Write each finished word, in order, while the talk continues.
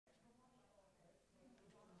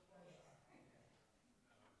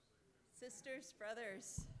Sisters,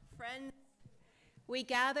 brothers, friends, we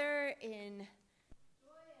gather in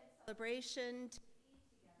joy and celebration to be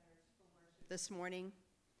together for worship this morning.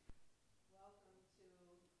 Welcome to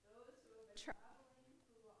those who have been traveling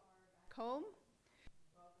who are back home.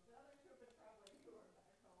 Welcome to others who have been traveling who are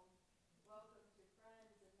back home. Welcome to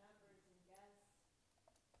friends and members and guests,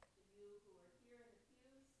 to you who are here in the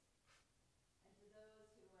pews, and to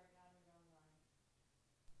those who are gathered online.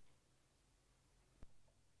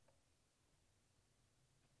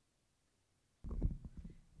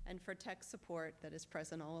 And for tech support that is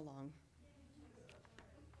present all along.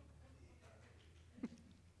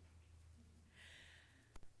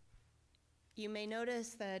 You may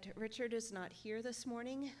notice that Richard is not here this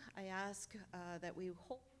morning. I ask that we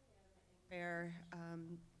hold him in prayer.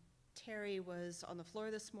 Terry was on the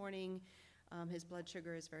floor this morning. His blood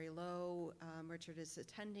sugar is very low. Richard is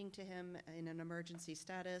attending to him in an emergency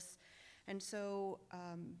status. And so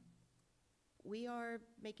we are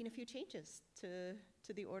making a few changes to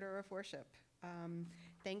the order of worship.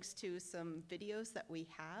 Thanks to some videos that we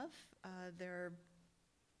have,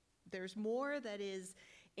 there's more that is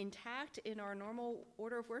intact in our normal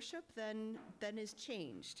order of worship than is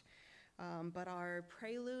changed. But our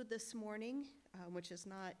prelude this morning, which is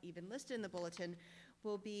not even listed in the bulletin,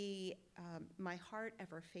 will be My Heart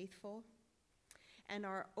Ever Faithful. And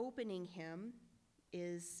our opening hymn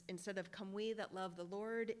is, instead of Come We That Love the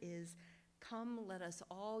Lord, is Come Let Us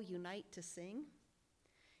All Unite to Sing.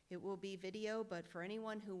 It will be video, but for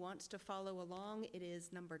anyone who wants to follow along, it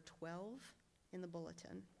is number 12 in the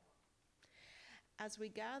bulletin. As we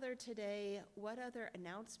gather today, what other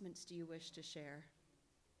announcements do you wish to share?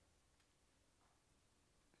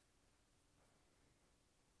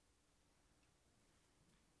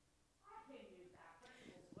 I can use that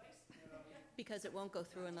principal's voice. Because it won't go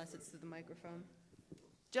through unless it's through the microphone.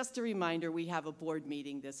 Just a reminder, we have a board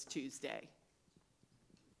meeting this Tuesday.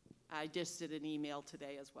 I just did an email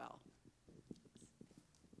today as well.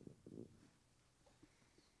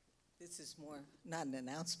 This is more, not an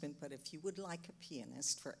announcement, but if you would like a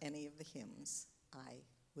pianist for any of the hymns, I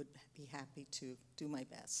would be happy to do my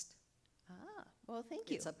best. Ah, well, thank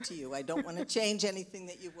you. It's up to you. I don't want to change anything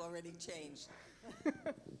that you've already changed.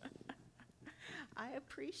 I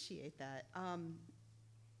appreciate that.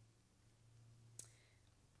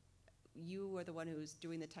 You are the one who's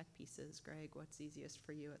doing the tech pieces, Greg. What's easiest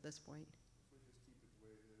for you at this point? We just keep it the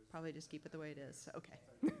way it is. Probably just keep it the way it is. Okay.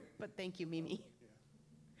 But thank you, Mimi. Yeah.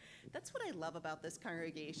 That's what I love about this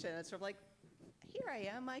congregation. It's sort of like, here I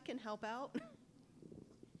am, I can help out.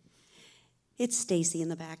 It's Stacy in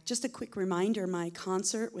the back. Just a quick reminder, my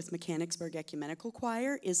concert with Mechanicsburg Ecumenical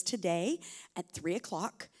Choir is today at 3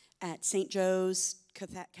 o'clock at St. Joe's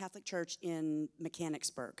Catholic Church in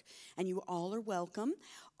Mechanicsburg. And you all are welcome.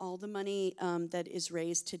 All the money that is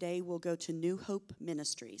raised today will go to New Hope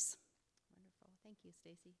Ministries. Wonderful. Thank you,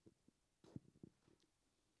 Stacy.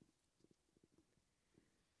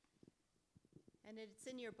 And it's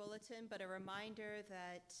in your bulletin, but a reminder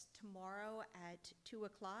that tomorrow at 2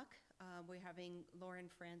 o'clock, we're having Lauren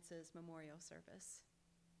France's memorial service.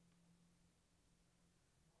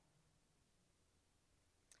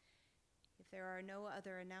 If there are no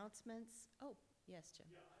other announcements, oh, yes, Jim.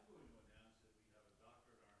 Yeah, I'm going to announce that we have a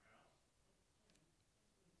doctor in our house.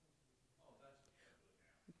 Oh, that's public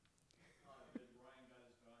now. That Ryan got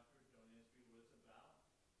his doctorate. Don't ask me what it's about.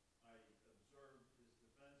 I observed his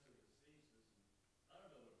defense of his thesis, and I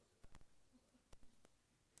don't know what it's about.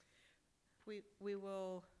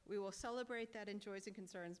 We will celebrate that in Joys and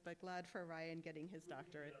Concerns, but glad for Ryan getting his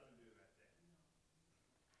doctorate.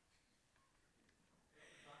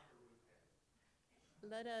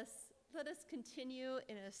 Let us continue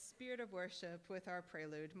in a spirit of worship with our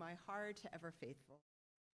prelude, My Heart Ever Faithful.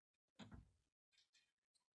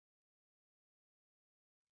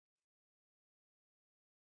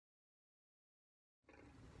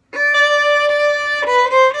 Thank you.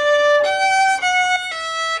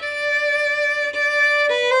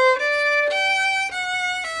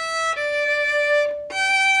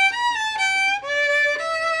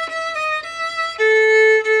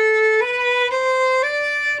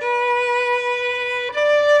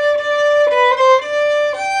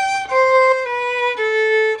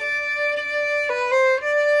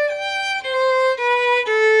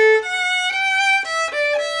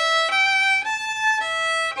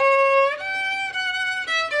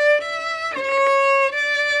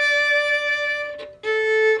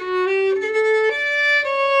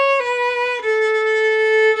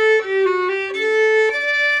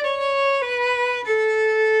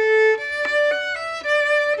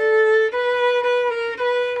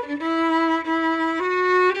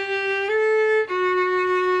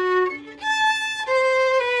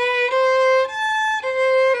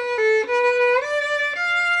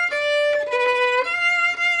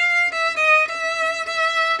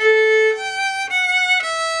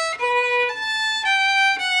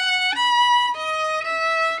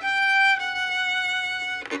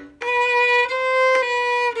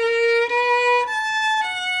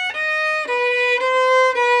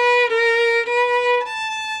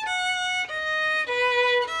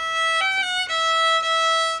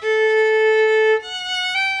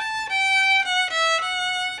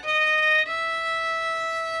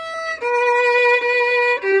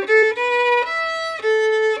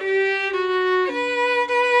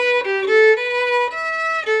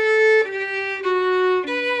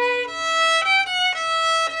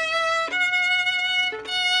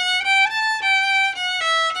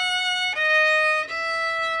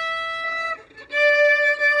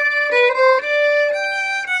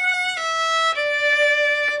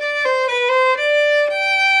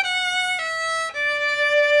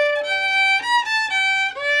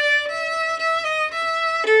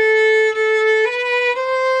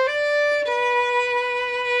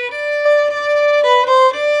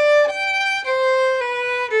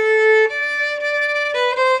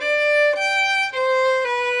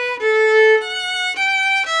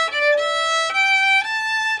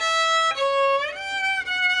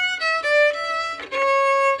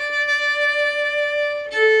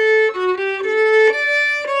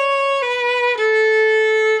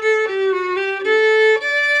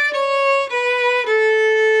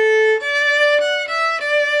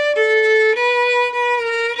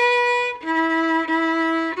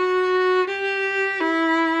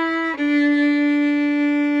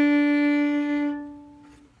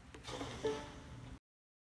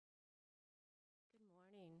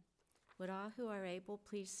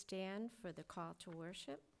 please stand for the call to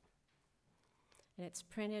worship? And it's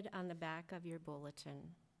printed on the back of your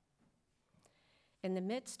bulletin. In the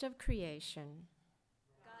midst of creation,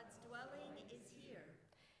 God's dwelling is here.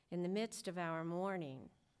 in the midst of our mourning,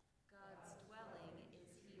 God's dwelling is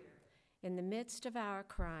here. in the midst of our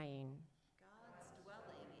crying, God's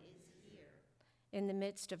dwelling is here. in the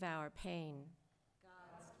midst of our pain,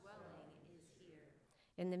 God's dwelling is here.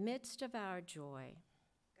 in the midst of our joy,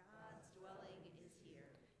 God's dwelling is here.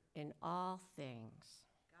 in all things,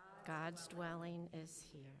 God's dwelling is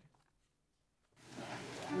here.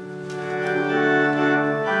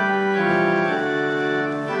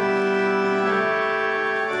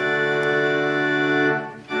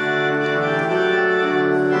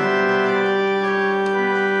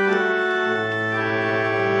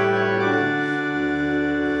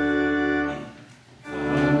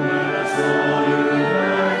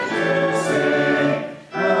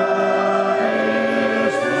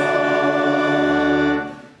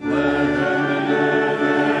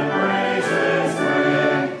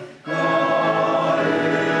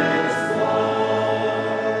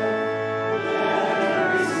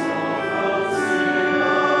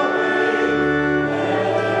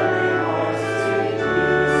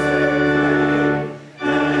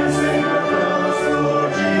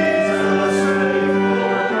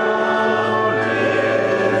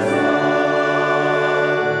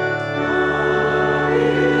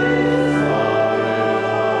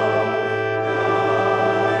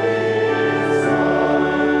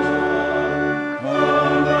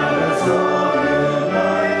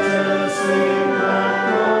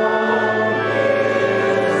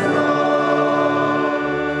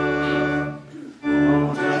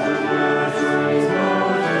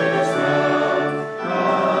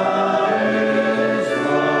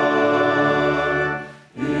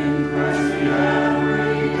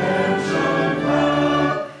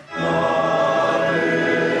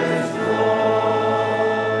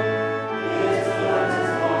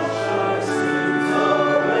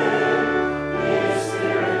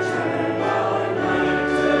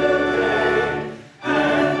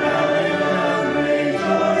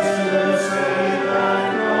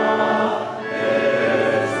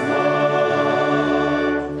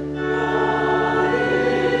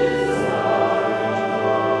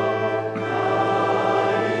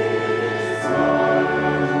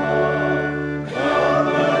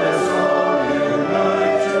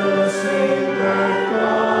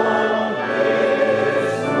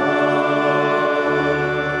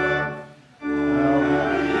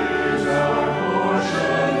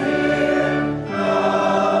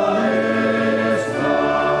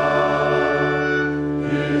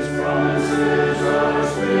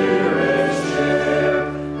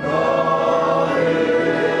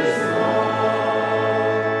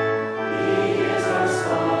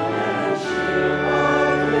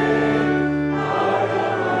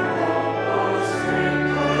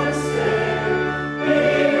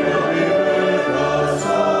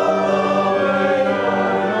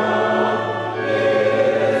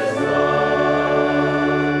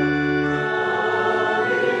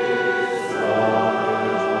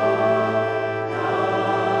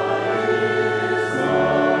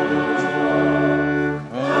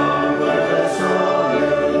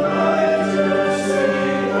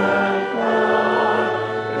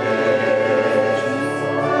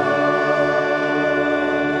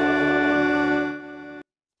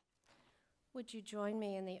 Would you join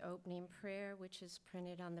me in the opening prayer, which is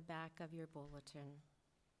printed on the back of your bulletin?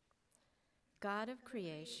 God of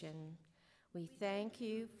creation, we thank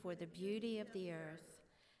you for the beauty of the earth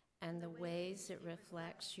and the ways it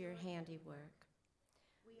reflects your handiwork.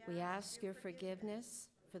 We ask your forgiveness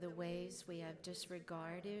for the ways we have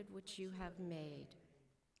disregarded what you have made,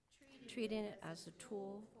 treating it as a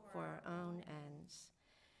tool for our own ends.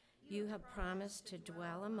 You have promised to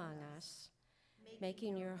dwell among us,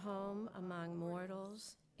 making your home among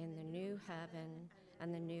mortals in the new heaven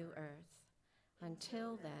and the new earth.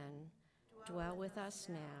 Until then, dwell with us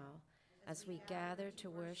now as we gather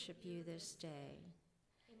to worship you this day.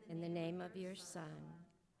 In the name of your Son,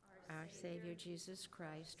 our Savior Jesus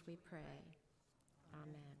Christ, we pray.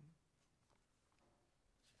 Amen.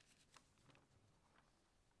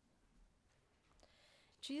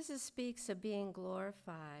 Jesus speaks of being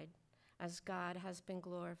glorified as God has been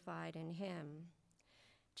glorified in him.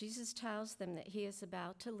 Jesus tells them that he is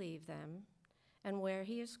about to leave them, and where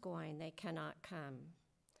he is going, they cannot come.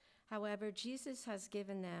 However, Jesus has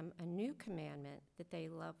given them a new commandment, that they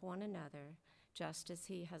love one another just as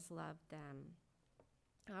he has loved them.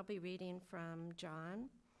 I'll be reading from John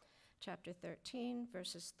chapter 13,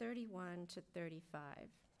 verses 31 to 35.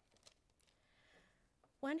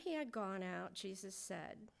 When he had gone out, Jesus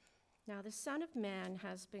said, "Now the Son of Man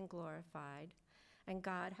has been glorified, and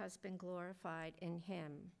God has been glorified in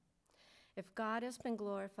him. If God has been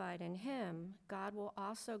glorified in him, God will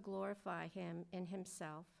also glorify him in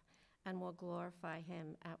himself and will glorify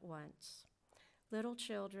him at once. Little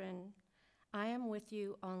children, I am with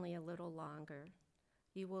you only a little longer.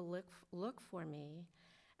 You will look for me,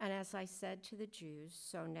 and as I said to the Jews,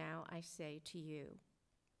 so now I say to you,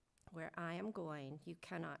 where I am going, you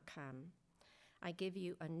cannot come. I give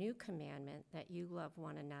you a new commandment, that you love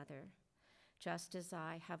one another. Just as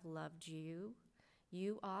I have loved you,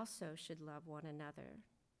 you also should love one another.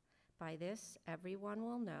 By this, everyone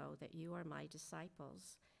will know that you are my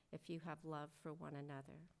disciples, if you have love for one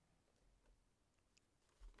another."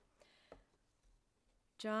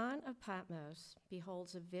 John of Patmos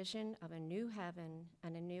beholds a vision of a new heaven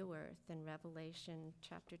and a new earth in Revelation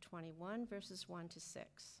chapter 21, verses 1 to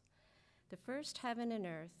 6. The first heaven and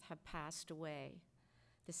earth have passed away.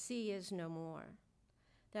 The sea is no more.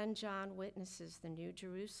 Then John witnesses the new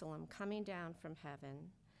Jerusalem coming down from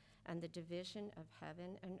heaven, and the division of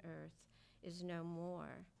heaven and earth is no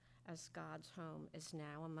more, as God's home is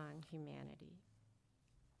now among humanity.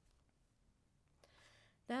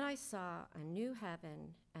 Then I saw a new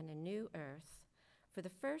heaven and a new earth, for the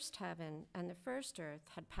first heaven and the first earth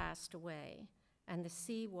had passed away, and the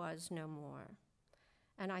sea was no more.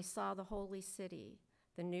 And I saw the holy city,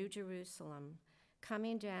 the new Jerusalem,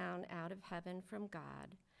 coming down out of heaven from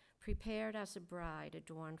God, prepared as a bride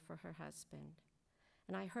adorned for her husband.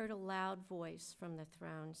 And I heard a loud voice from the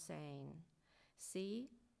throne saying,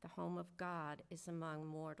 "See, the home of God is among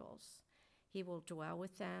mortals. He will dwell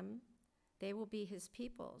with them. They will be his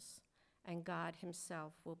peoples, and God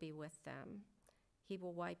himself will be with them. He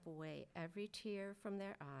will wipe away every tear from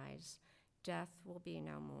their eyes. Death will be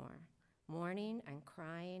no more. Mourning and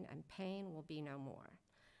crying and pain will be no more,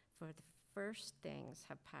 for the first things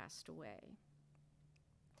have passed away."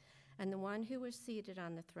 And the one who was seated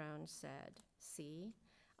on the throne said, "See,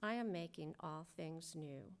 I am making all things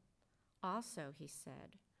new." Also, he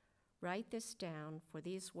said, "Write this down, for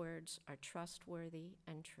these words are trustworthy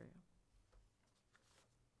and true."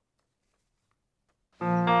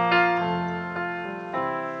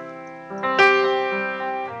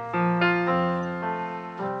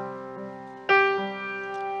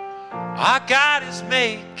 Our God is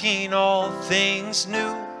making all things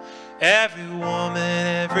new. Every woman,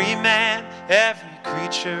 every man, every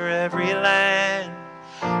creature, every land.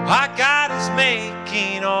 Our God is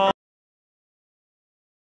making all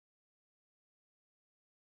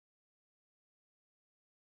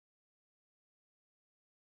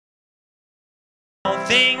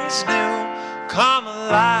things new. Come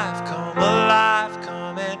alive, come alive,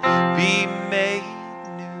 come and be made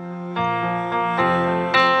new.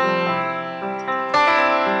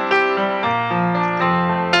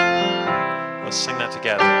 Let's sing that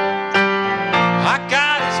together. Our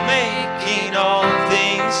God is making all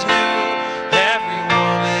things new. Every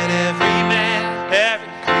woman, every man,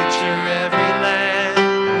 every creature, every land.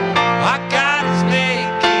 Our God is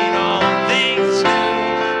making all things new.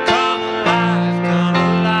 Come alive, come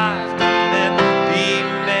alive, come and be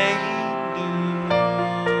made new.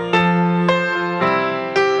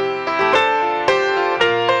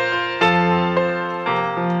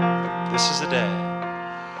 This is the day.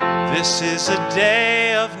 This is a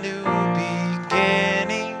day of new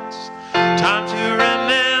beginnings. Time to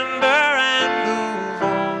remember and move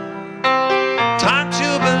on. Time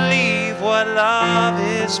to believe what love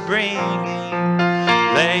is bringing,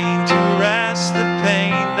 laying to rest the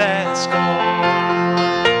pain that's gone.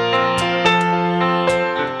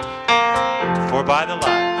 For by the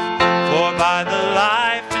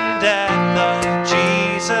life and death of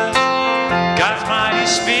Jesus, God's mighty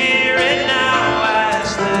Spirit now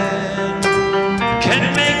has lived, can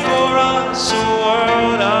make for us a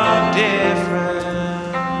world of difference,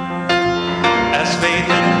 as faith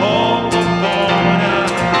and hope are born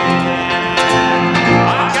again.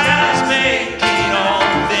 Our God's making all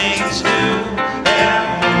things new.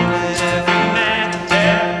 Every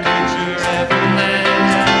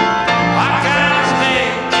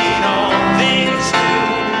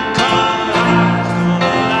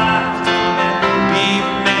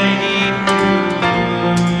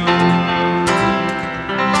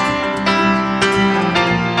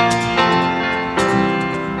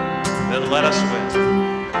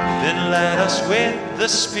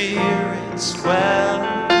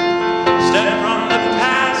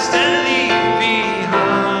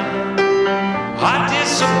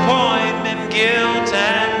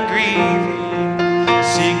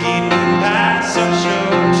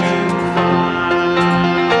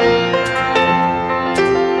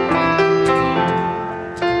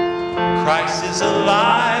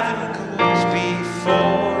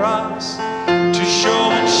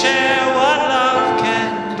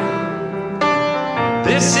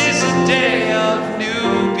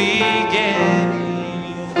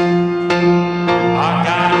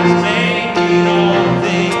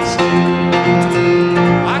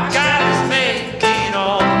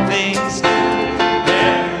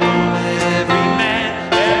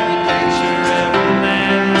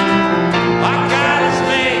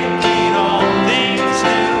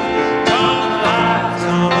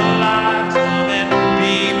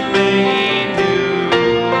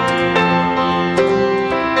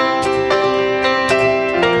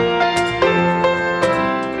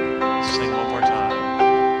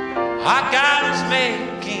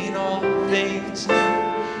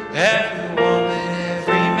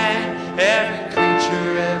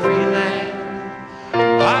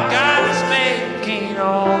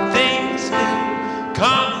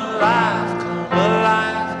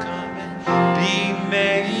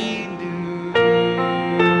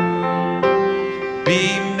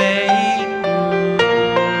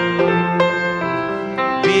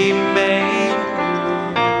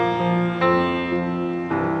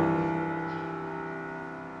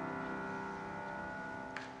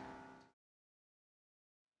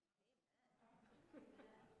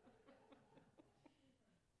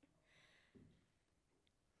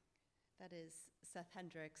That is Seth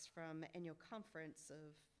Hendricks from annual conference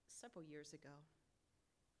of several years ago.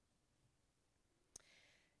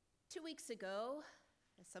 2 weeks ago,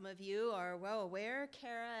 as some of you are well aware,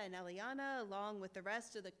 Kara and Eliana, along with the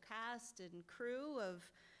rest of the cast and crew of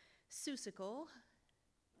Seussical,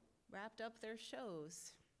 wrapped up their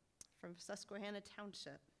shows from Susquehanna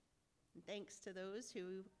Township. And thanks to those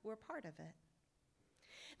who were part of it.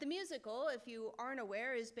 The musical, if you aren't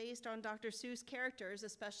aware, is based on Dr. Seuss characters,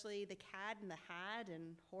 especially the Cat in the Hat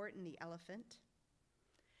and Horton the Elephant.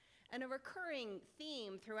 And a recurring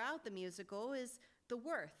theme throughout the musical is the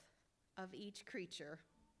worth of each creature,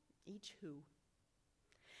 each who.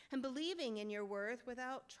 And believing in your worth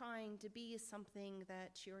without trying to be something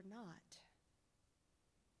that you're not.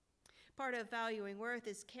 Part of valuing worth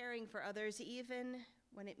is caring for others even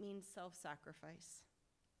when it means self-sacrifice.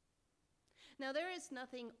 Now, there is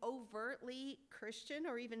nothing overtly Christian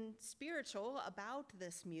or even spiritual about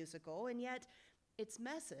this musical, and yet its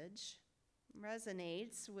message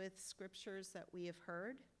resonates with scriptures that we have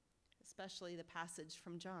heard, especially the passage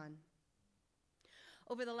from John.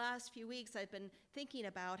 Over the last few weeks, I've been thinking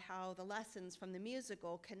about how the lessons from the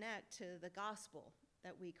musical connect to the gospel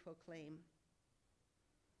that we proclaim.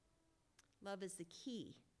 Love is the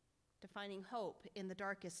key to finding hope in the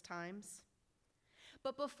darkest times.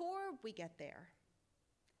 But before we get there,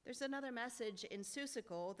 there's another message in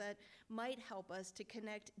Seussical that might help us to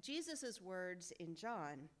connect Jesus' words in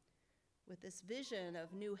John with this vision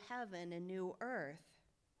of new heaven and new earth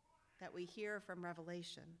that we hear from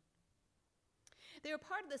Revelation. They are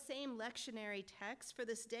part of the same lectionary text for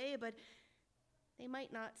this day, but they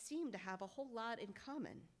might not seem to have a whole lot in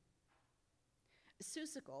common.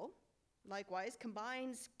 Seussical, likewise,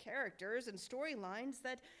 combines characters and storylines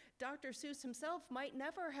that Dr. Seuss himself might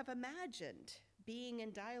never have imagined being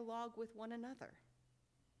in dialogue with one another.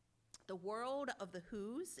 The world of the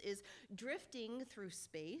Who's is drifting through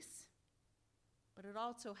space, but it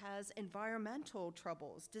also has environmental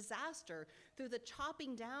troubles, disaster through the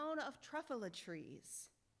chopping down of truffula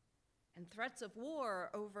trees, and threats of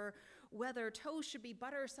war over whether toast should be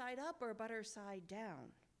butter side up or butter side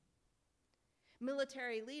down.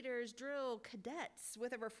 Military leaders drill cadets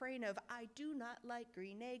with a refrain of, "I do not like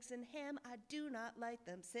green eggs and ham, I do not like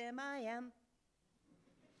them, Sam, I am."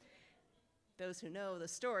 Those who know the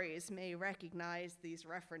stories may recognize these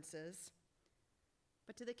references.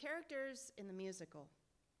 But to the characters in the musical,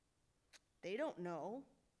 they don't know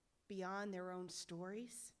beyond their own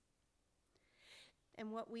stories.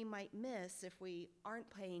 And what we might miss if we aren't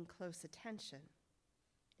paying close attention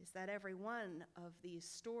is that every one of these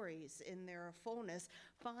stories in their fullness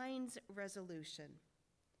finds resolution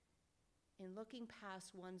in looking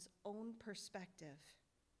past one's own perspective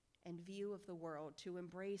and view of the world to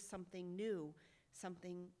embrace something new,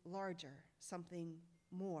 something larger, something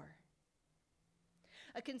more.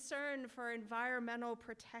 A concern for environmental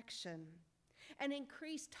protection, an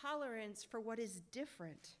increased tolerance for what is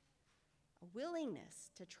different, a willingness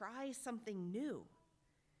to try something new,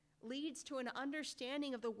 leads to an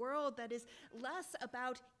understanding of the world that is less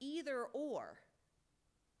about either or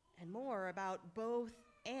and more about both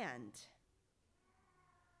and.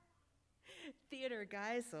 Theodor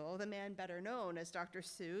Geisel, the man better known as Dr.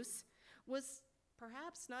 Seuss, was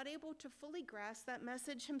perhaps not able to fully grasp that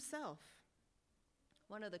message himself.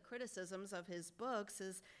 One of the criticisms of his books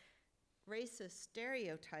is racist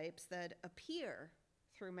stereotypes that appear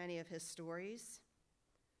through many of his stories.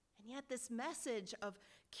 And yet this message of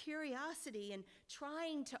curiosity and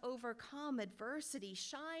trying to overcome adversity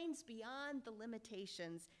shines beyond the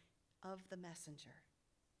limitations of the messenger.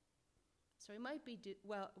 So we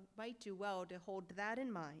might do well to hold that in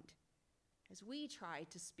mind as we try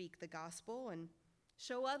to speak the gospel and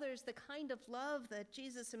show others the kind of love that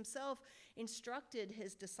Jesus himself instructed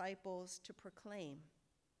his disciples to proclaim.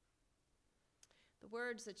 The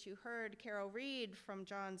words that you heard Carol read from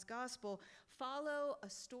John's gospel follow a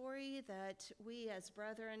story that we as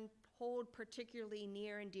brethren hold particularly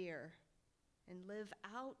near and dear and live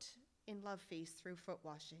out in love feast through foot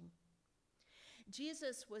washing.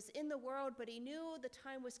 Jesus was in the world, but he knew the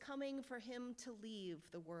time was coming for him to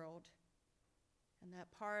leave the world. And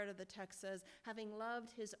that part of the text says, having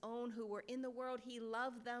loved his own who were in the world, he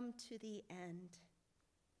loved them to the end.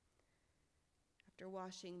 After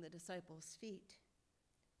washing the disciples' feet,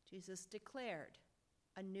 Jesus declared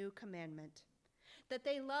a new commandment, that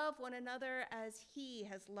they love one another as he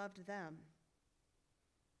has loved them.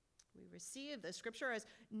 We receive the scripture as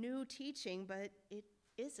new teaching, but it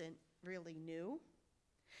isn't really new.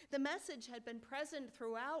 The message had been present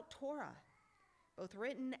throughout Torah, both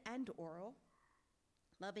written and oral.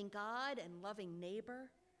 Loving God and loving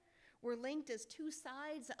neighbor We're linked as two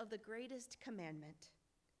sides of the greatest commandment.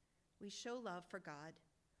 We show love for God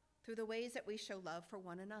through the ways that we show love for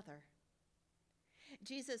one another.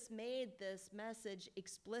 Jesus made this message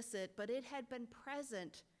explicit, but it had been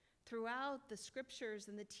present throughout the scriptures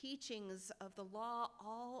and the teachings of the law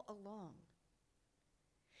all along.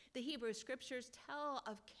 The Hebrew scriptures tell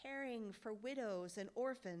of caring for widows and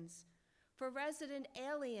orphans, for resident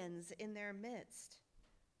aliens in their midst,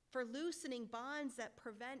 for loosening bonds that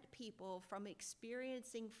prevent people from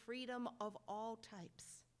experiencing freedom of all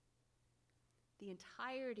types. The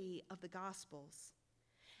entirety of the Gospels,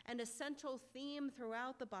 and a central theme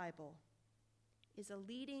throughout the Bible, is a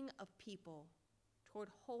leading of people toward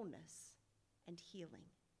wholeness and healing.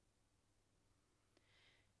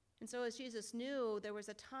 And so as Jesus knew there was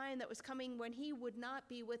a time that was coming when he would not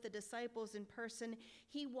be with the disciples in person,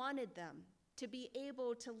 he wanted them to be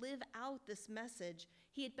able to live out this message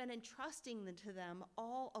he had been entrusting to them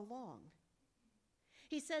all along.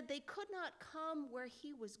 He said they could not come where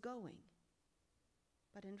he was going,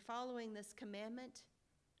 but in following this commandment,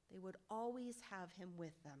 they would always have him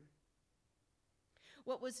with them.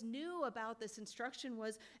 What was new about this instruction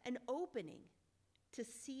was an opening to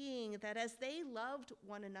seeing that as they loved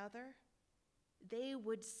one another, they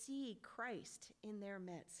would see Christ in their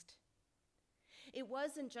midst. It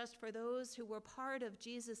wasn't just for those who were part of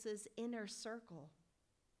Jesus' inner circle.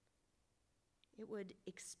 It would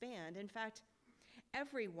expand. In fact,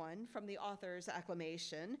 everyone, from the author's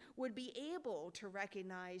acclamation, would be able to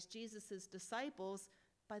recognize Jesus' disciples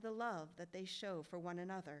by the love that they show for one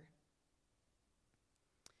another.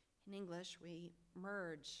 In English, we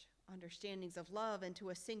merge understandings of love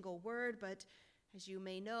into a single word, but as you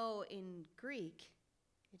may know, in Greek,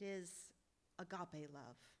 it is agape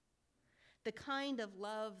love, the kind of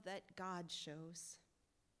love that God shows.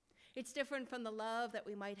 It's different from the love that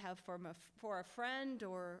we might have for a friend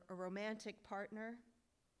or a romantic partner.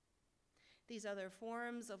 These other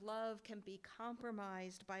forms of love can be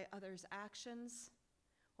compromised by others' actions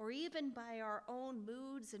or even by our own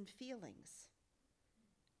moods and feelings.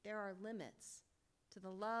 There are limits to the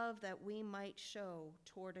love that we might show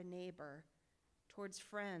toward a neighbor, towards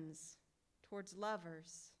friends, towards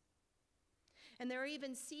lovers. And there are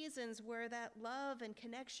even seasons where that love and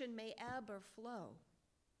connection may ebb or flow.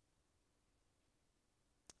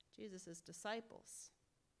 Jesus' disciples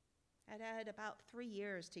had about 3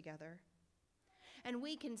 years together. And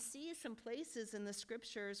we can see some places in the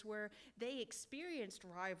scriptures where they experienced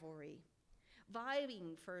rivalry,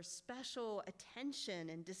 vying for special attention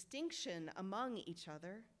and distinction among each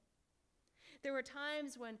other. There were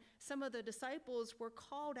times when some of the disciples were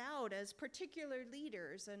called out as particular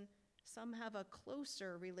leaders, and some have a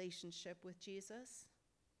closer relationship with Jesus.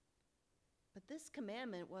 But this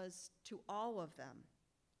commandment was to all of them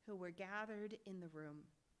who were gathered in the room.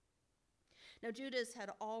 Now Judas had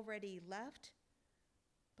already left,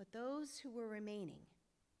 but those who were remaining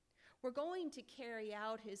were going to carry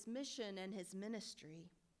out his mission and his ministry.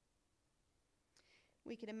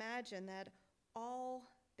 We can imagine that all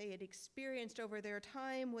they had experienced over their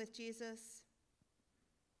time with Jesus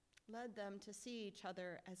led them to see each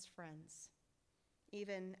other as friends,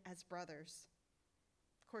 even as brothers.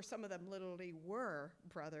 Of course, some of them literally were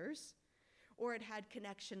brothers, or had had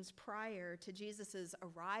connections prior to Jesus'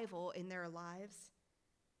 arrival in their lives.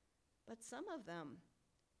 But some of them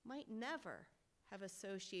might never have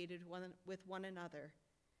associated with one another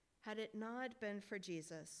had it not been for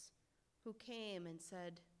Jesus, who came and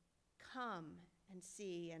said, "Come and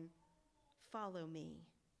see and follow me."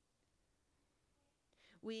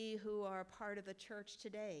 We who are part of the church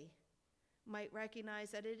today might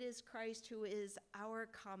recognize that it is Christ who is our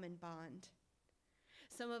common bond.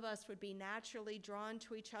 Some of us would be naturally drawn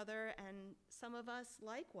to each other, and some of us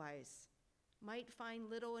likewise might find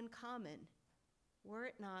little in common were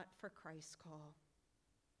it not for Christ's call.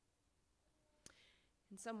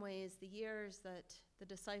 In some ways, the years that the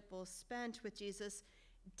disciples spent with Jesus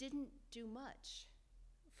didn't do much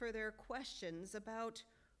for their questions about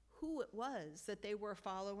who it was that they were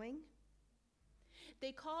following.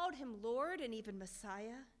 They called him Lord and even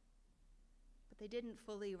Messiah, but they didn't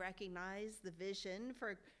fully recognize the vision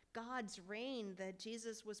for God's reign that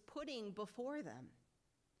Jesus was putting before them.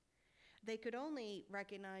 They could only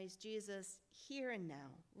recognize Jesus here and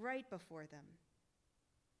now, right before them.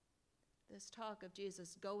 This talk of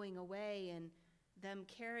Jesus going away and them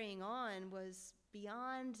carrying on was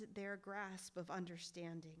beyond their grasp of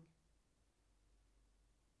understanding.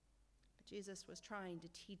 But Jesus was trying to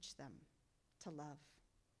teach them to love.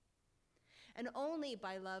 And only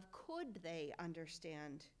by love could they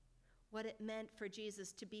understand what it meant for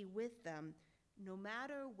Jesus to be with them no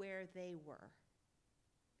matter where they were.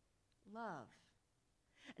 love.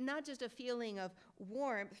 Not just a feeling of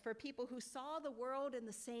warmth for people who saw the world in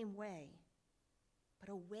the same way, but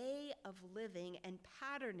a way of living and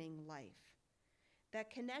patterning life that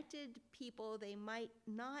connected people they might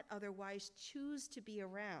not otherwise choose to be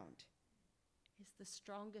around is the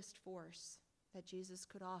strongest force that Jesus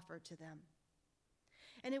could offer to them.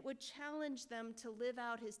 And it would challenge them to live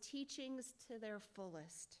out his teachings to their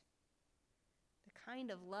fullest. The kind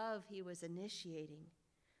of love he was initiating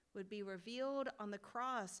would be revealed on the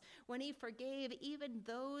cross when he forgave even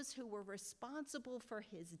those who were responsible for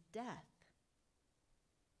his death.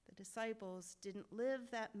 The disciples didn't live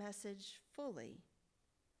that message fully.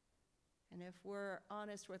 And if we're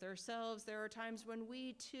honest with ourselves, there are times when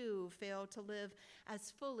we too fail to live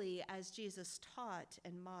as fully as Jesus taught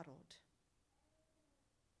and modeled.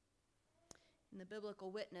 In the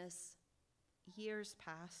biblical witness, years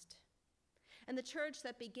passed, and the church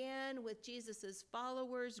that began with Jesus'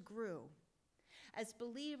 followers grew. As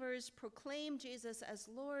believers proclaimed Jesus as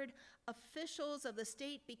Lord, officials of the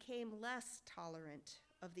state became less tolerant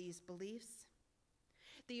of these beliefs.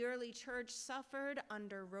 The early church suffered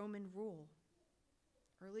under Roman rule.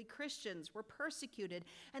 Early Christians were persecuted,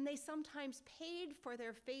 and they sometimes paid for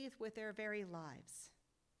their faith with their very lives.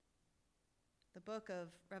 The book of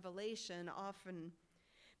Revelation, often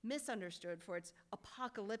misunderstood for its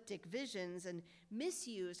apocalyptic visions and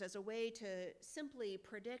misused as a way to simply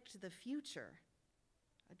predict the future,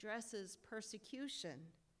 addresses persecution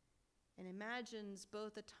and imagines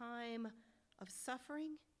both a time of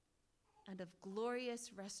suffering and of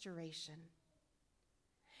glorious restoration.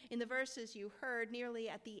 In the verses you heard nearly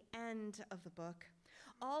at the end of the book,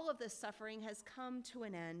 all of this suffering has come to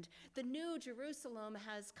an end. The new Jerusalem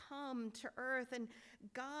has come to earth, and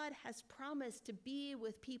God has promised to be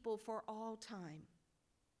with people for all time.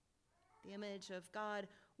 The image of God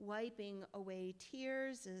wiping away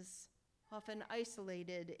tears is often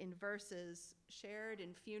isolated in verses shared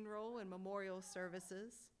in funeral and memorial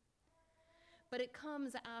services. But it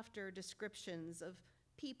comes after descriptions of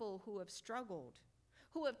people who have struggled,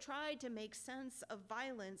 who have tried to make sense of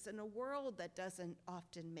violence in a world that doesn't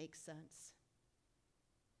often make sense.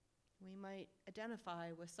 We might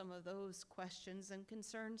identify with some of those questions and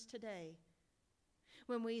concerns today.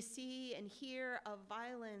 When we see and hear of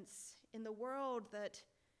violence in the world that,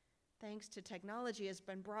 thanks to technology, has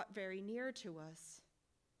been brought very near to us,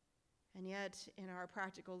 and yet in our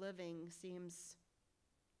practical living seems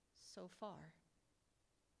so far.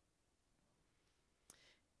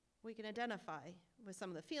 We can identify with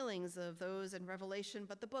some of the feelings of those in Revelation,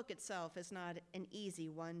 but the book itself is not an easy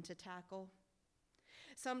one to tackle.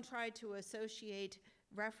 Some try to associate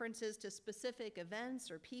references to specific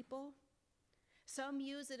events or people. Some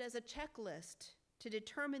use it as a checklist to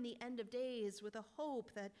determine the end of days with a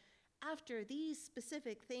hope that after these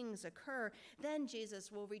specific things occur, then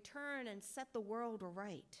Jesus will return and set the world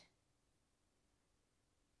right.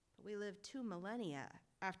 But we live 2 millennia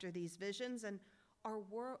after these visions, and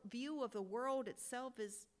our view of the world itself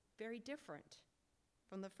is very different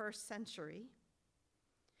from the first century.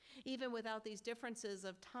 Even without these differences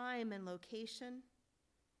of time and location,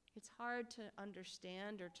 it's hard to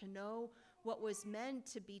understand or to know what was meant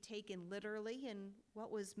to be taken literally and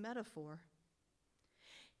what was metaphor.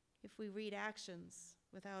 If we read actions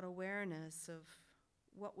without awareness of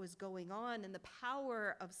what was going on and the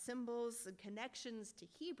power of symbols and connections to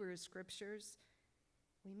Hebrew scriptures,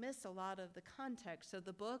 we miss a lot of the context of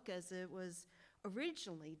the book as it was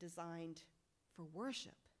originally designed for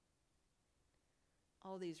worship.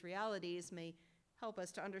 All these realities may help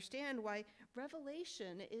us to understand why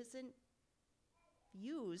Revelation isn't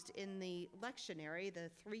used in the lectionary,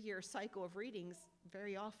 the 3-year cycle of readings,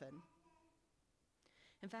 very often.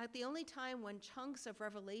 In fact, the only time when chunks of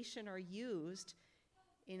Revelation are used,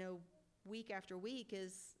 week after week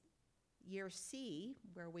is year C,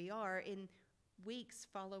 where we are, in weeks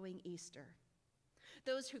following Easter.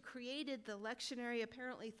 Those who created the lectionary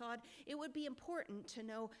apparently thought it would be important to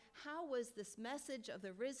know how was this message of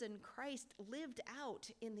the risen Christ lived out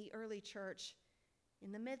in the early church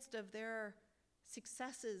in the midst of their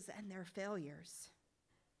successes and their failures.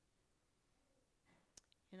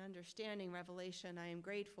 In understanding Revelation, I am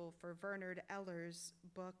grateful for Bernard Eller's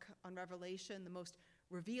book on Revelation, the most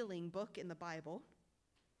revealing book in the Bible,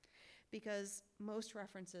 because most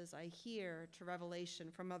references I hear to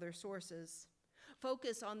Revelation from other sources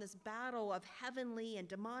focus on this battle of heavenly and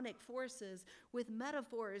demonic forces with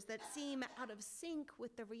metaphors that seem out of sync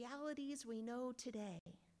with the realities we know today.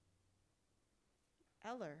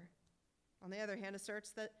 Eller, on the other hand,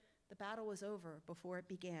 asserts that the battle was over before it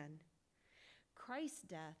began. Christ's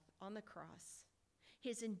death on the cross,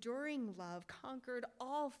 His enduring love conquered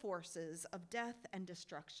all forces of death and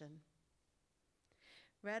destruction.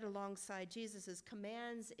 Read alongside Jesus'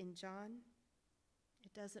 commands in John,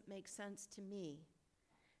 it doesn't make sense to me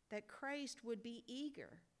that Christ would be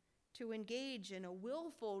eager to engage in a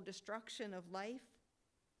willful destruction of life,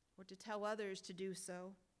 or to tell others to do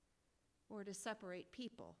so, or to separate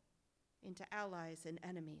people into allies and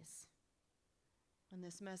enemies. And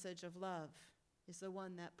this message of love is the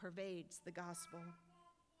one that pervades the gospel.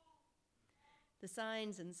 The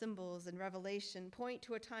signs and symbols in Revelation point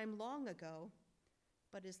to a time long ago,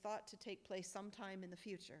 but is thought to take place sometime in the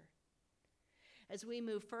future. As we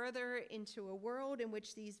move further into a world in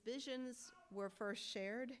which these visions were first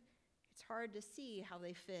shared, it's hard to see how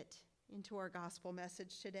they fit into our gospel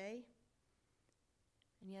message today.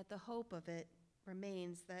 And yet the hope of it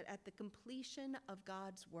remains that at the completion of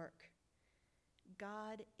God's work,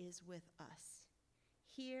 God is with us,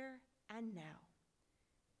 here and now,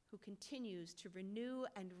 who continues to renew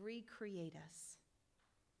and recreate us.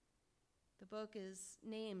 The book is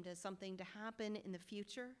named as something to happen in the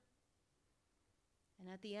future,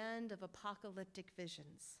 and at the end of apocalyptic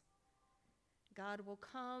visions, God will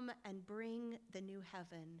come and bring the new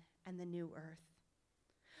heaven and the new earth.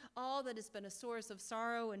 All that has been a source of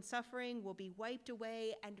sorrow and suffering will be wiped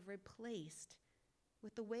away and replaced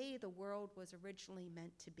with the way the world was originally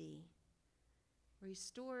meant to be,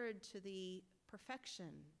 restored to the perfection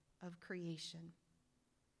of creation.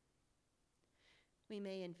 We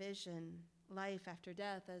may envision life after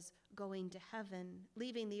death as going to heaven,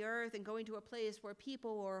 leaving the earth and going to a place where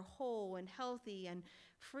people are whole and healthy and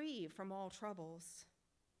free from all troubles.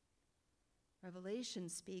 Revelation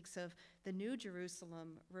speaks of the New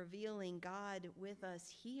Jerusalem revealing God with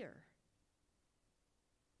us here.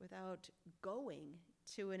 Without going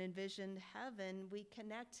to an envisioned heaven, we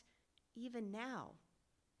connect even now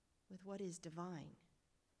with what is divine.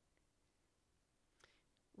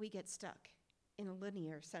 We get stuck in a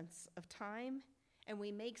linear sense of time, and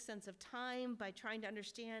we make sense of time by trying to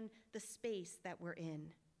understand the space that we're in.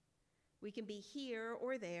 We can be here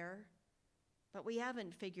or there, but we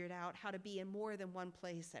haven't figured out how to be in more than one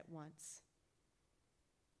place at once.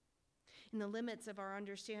 In the limits of our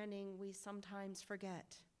understanding, we sometimes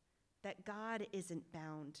forget that God isn't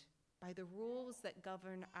bound by the rules that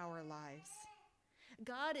govern our lives.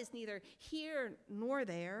 God is neither here nor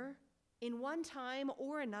there, in one time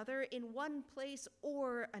or another, in one place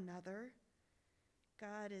or another.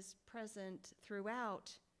 God is present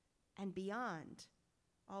throughout and beyond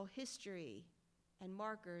all history and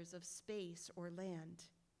markers of space or land.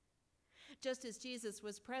 Just as Jesus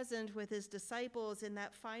was present with his disciples in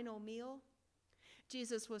that final meal,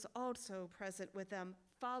 Jesus was also present with them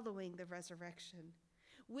following the resurrection,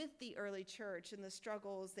 with the early church and the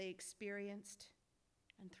struggles they experienced,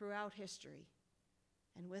 and throughout history,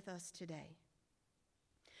 and with us today.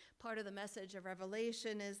 Part of the message of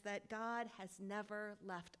Revelation is that God has never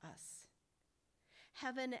left us.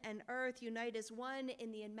 Heaven and earth unite as one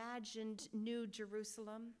in the imagined New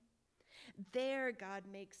Jerusalem. There God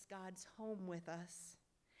makes God's home with us.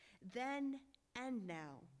 Then and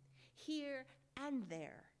now, here and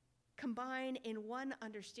there, combine in one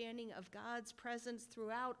understanding of God's presence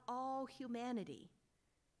throughout all humanity.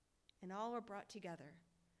 And all are brought together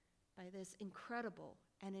by this incredible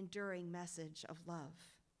and enduring message of love.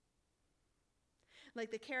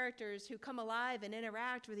 Like the characters who come alive and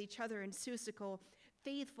interact with each other in Seussical,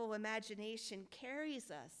 faithful imagination carries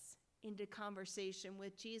us into conversation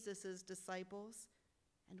with Jesus' disciples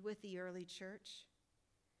and with the early church.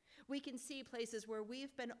 We can see places where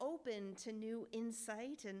we've been open to new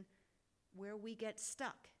insight and where we get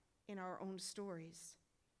stuck in our own stories,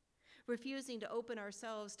 refusing to open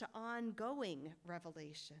ourselves to ongoing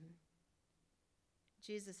revelation.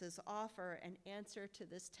 Jesus' offer and answer to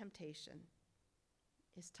this temptation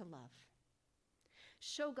is to love.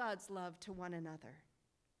 Show God's love to one another.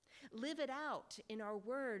 Live it out in our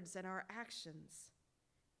words and our actions.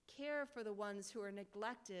 Care for the ones who are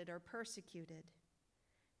neglected or persecuted.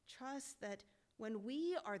 Trust that when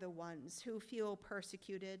we are the ones who feel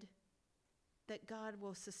persecuted, that God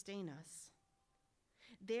will sustain us.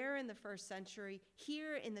 There in the first century,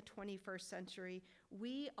 here in the 21st century,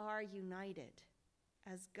 we are united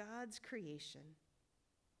as God's creation,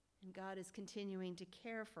 and God is continuing to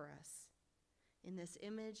care for us in this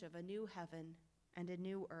image of a new heaven and a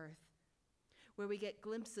new earth, where we get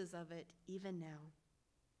glimpses of it even now.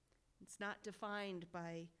 It's not defined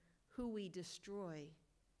by who we destroy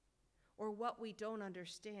or what we don't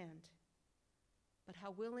understand, but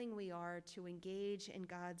how willing we are to engage in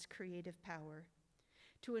God's creative power,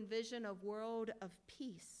 to envision a world of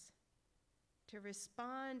peace, to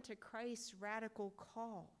respond to Christ's radical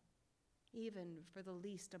call, even for the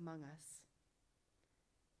least among us.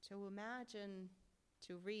 To imagine,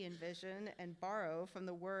 to re-envision and borrow from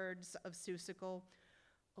the words of Seussical,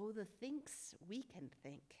 "Oh, the thinks we can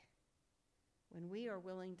think," when we are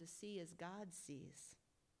willing to see as God sees,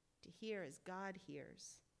 to hear as God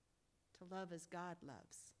hears, to love as God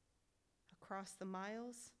loves, across the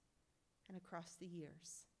miles and across the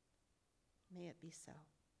years. May it be so.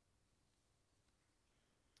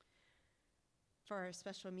 For our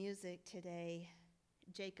special music today,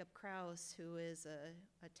 Jacob Krause, who is a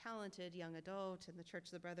talented young adult in the Church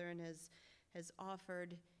of the Brethren, has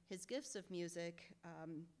offered his gifts of music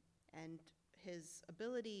and his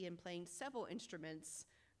ability in playing several instruments.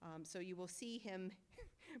 So you will see him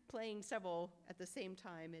playing several at the same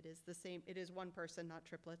time. It is one person, not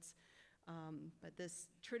triplets. But this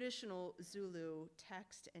traditional Zulu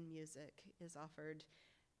text and music is offered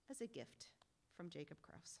as a gift from Jacob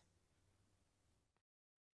Krause.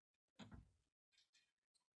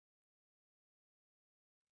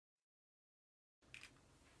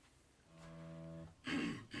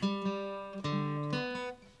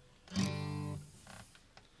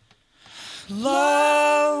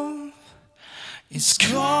 Love is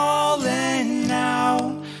calling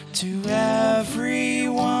out to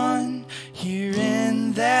everyone here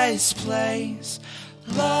in this place.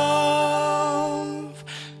 Love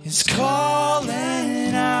is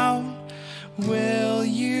calling out. Will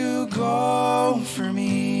you go for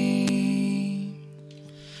me?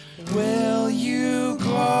 Will you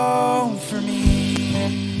go for me?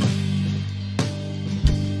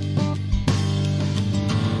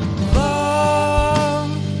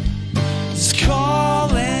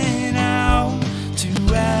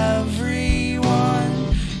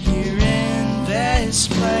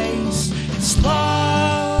 Place. It's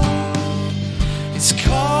love, it's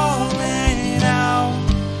calling out.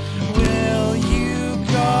 Will you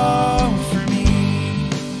go for me?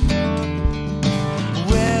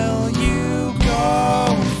 Will you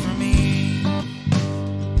go for me?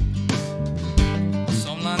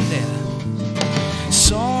 Somlandela,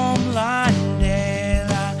 somlandela,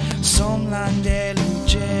 somlandela,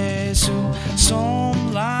 Gesù,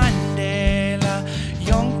 somlandela,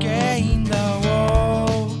 yonke in the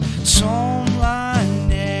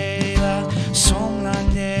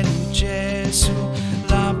somlandela, Gesù,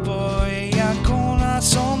 la poeia con la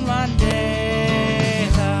somlandela.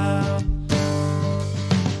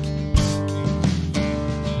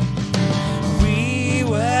 We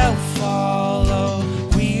will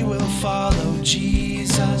follow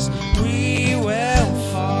Jesus. We will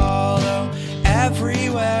follow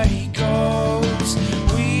everywhere he goes.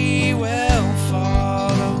 We will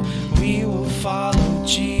follow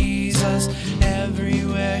Jesus.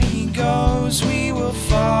 Everywhere he goes, we will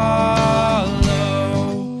follow.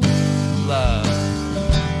 Love.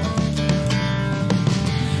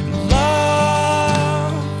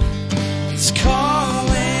 Love is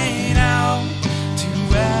calling out to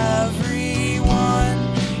everyone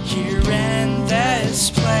here in this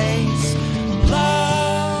place.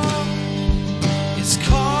 Love is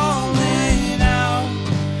calling out.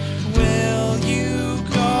 Will you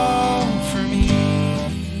go for me?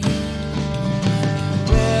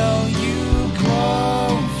 Will you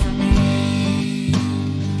go for me?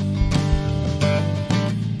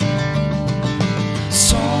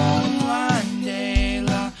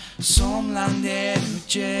 Somlandela, somlandela,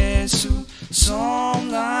 Gesù,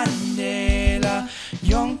 somlandela,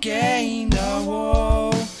 yonke in the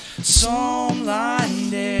world. Somlandela,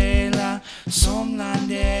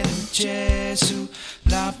 somlandela, Gesù,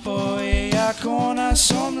 la poeia con la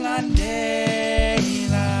somlandela.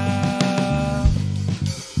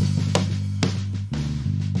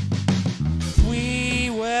 We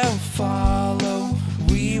will follow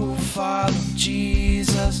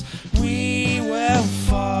Jesus. We will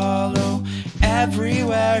follow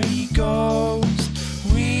everywhere he goes.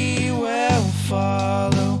 We will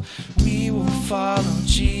follow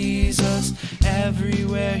Jesus.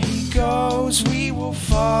 Everywhere he goes, we will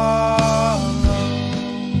follow.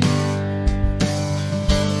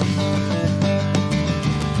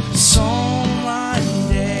 Somlandela,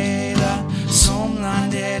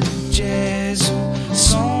 somlandela, Gesù,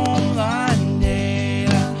 somlandela,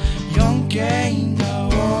 yonke in the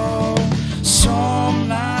world.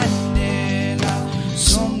 Somlandela,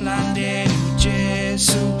 somlandela,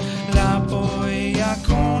 Gesù, la poeia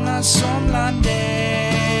con la somlandela.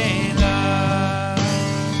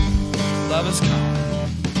 Love is calling,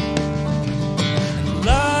 and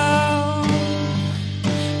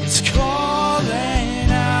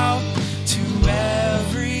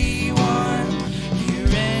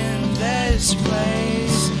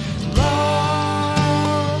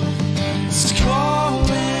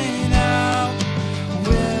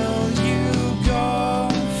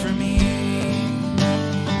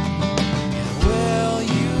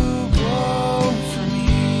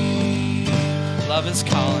is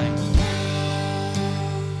calling.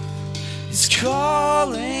 He's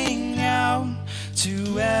calling out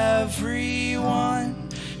to everyone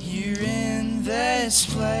here in this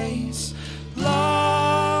place.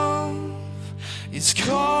 Love is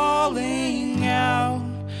calling out.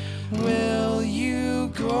 Will you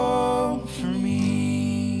go for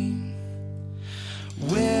me?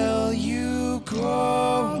 Will you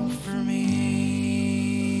go for me?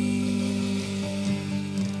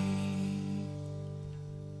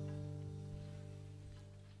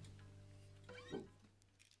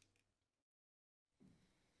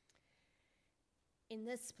 In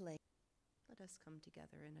this place, let us come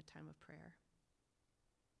together in a time of prayer.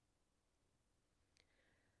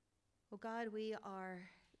 Oh God, we are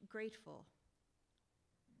grateful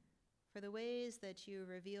for the ways that you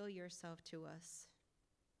reveal yourself to us,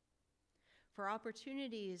 for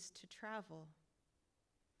opportunities to travel,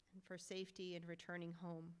 and for safety in returning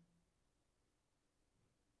home.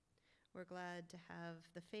 We're glad to have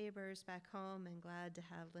the Fabers back home, and glad to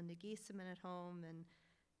have Linda Giesemann at home, and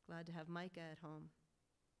glad to have Micah at home,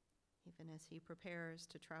 even as he prepares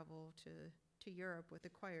to travel to Europe with the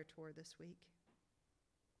choir tour this week.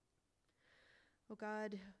 Oh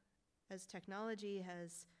God, as technology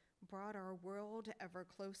has brought our world ever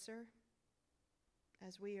closer,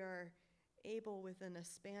 as we are able within a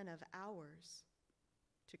span of hours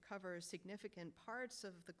to cover significant parts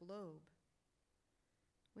of the globe,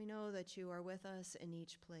 we know that you are with us in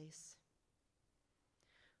each place.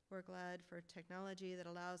 We're glad for technology that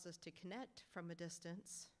allows us to connect from a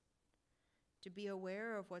distance, to be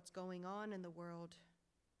aware of what's going on in the world.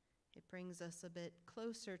 It brings us a bit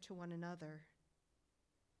closer to one another.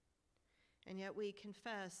 And yet we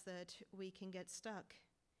confess that we can get stuck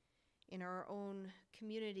in our own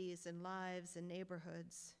communities and lives and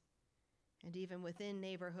neighborhoods. And even within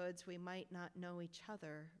neighborhoods, we might not know each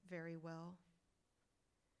other very well.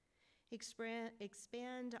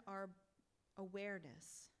 Expand our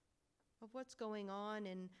awareness of what's going on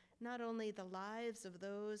in not only the lives of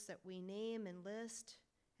those that we name and list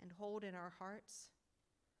and hold in our hearts,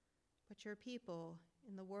 but your people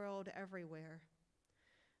in the world everywhere,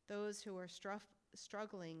 those who are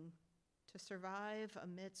struggling to survive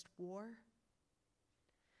amidst war,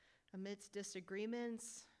 amidst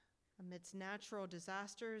disagreements, amidst natural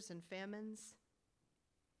disasters and famines.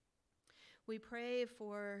 We pray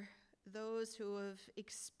for those who have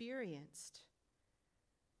experienced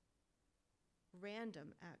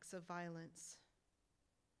random acts of violence.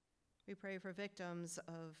 We pray for victims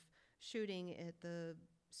of shooting at the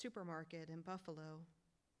supermarket in Buffalo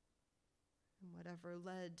and whatever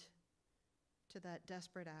led to that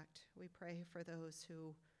desperate act. We pray for those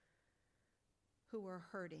who are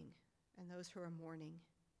hurting and those who are mourning.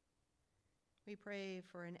 We pray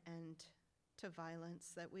for an end to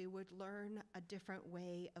violence, that we would learn a different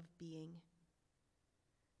way of being,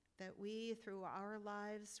 that we, through our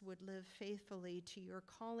lives, would live faithfully to your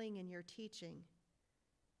calling and your teaching,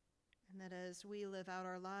 and that as we live out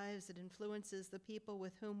our lives, it influences the people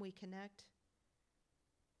with whom we connect,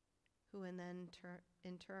 who in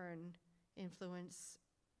turn influence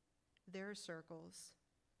their circles,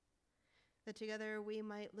 that together we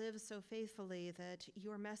might live so faithfully that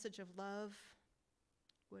your message of love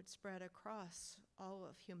would spread across all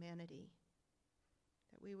of humanity,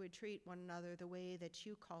 that we would treat one another the way that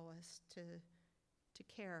you call us to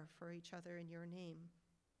care for each other in your name.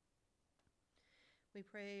 We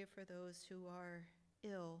pray for those who are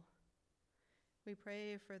ill. We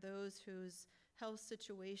pray for those whose health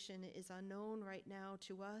situation is unknown right now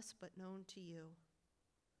to us, but known to you.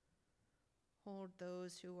 Hold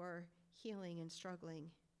those who are healing and struggling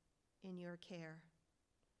in your care.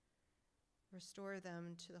 Restore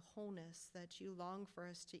them to the wholeness that you long for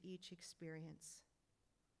us to each experience.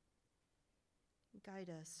 Guide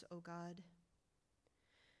us, O God,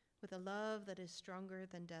 with a love that is stronger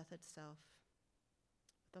than death itself,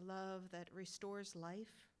 with a love that restores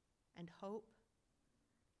life and hope,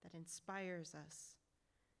 that inspires us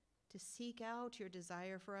to seek out your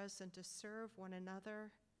desire for us and to serve one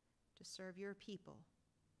another, to serve your people.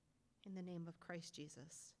 In the name of Christ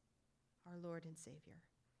Jesus, our Lord and Savior.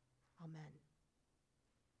 Amen.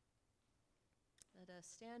 Let us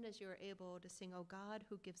stand as you are able to sing, O God,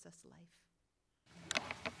 who gives us life.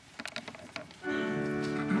 Thank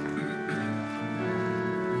you.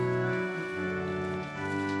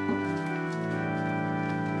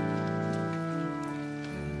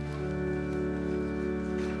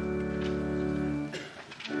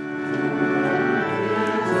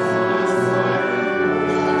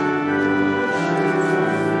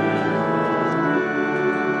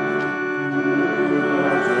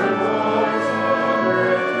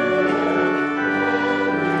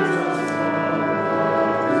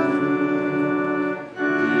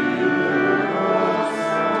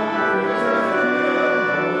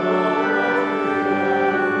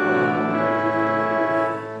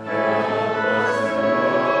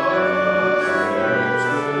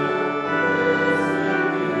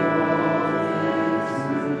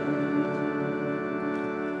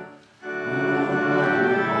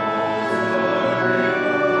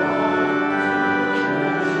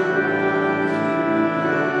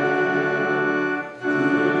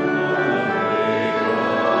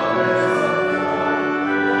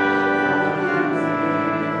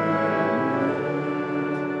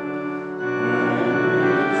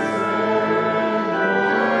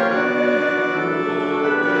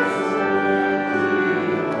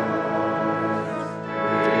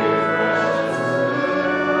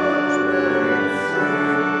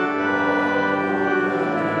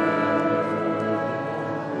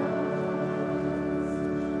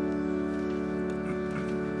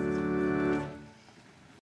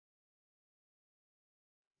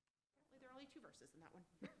 verses in that one.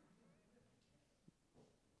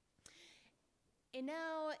 And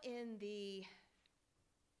now, in the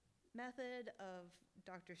method of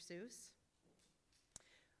Dr. Seuss,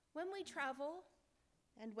 when we travel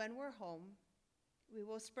and when we're home, we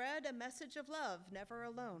will spread a message of love, never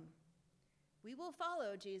alone. We will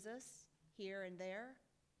follow Jesus here and there.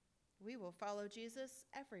 We will follow Jesus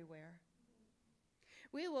everywhere.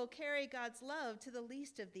 We will carry God's love to the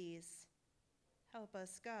least of these. Help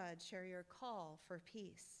us, God, share your call for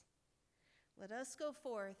peace. Let us go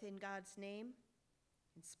forth in God's name,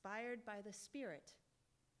 inspired by the Spirit,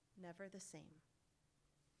 never the same.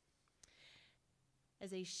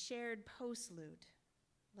 As a shared postlude,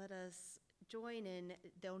 let us join in,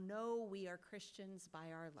 they'll know we are Christians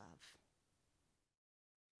by our love.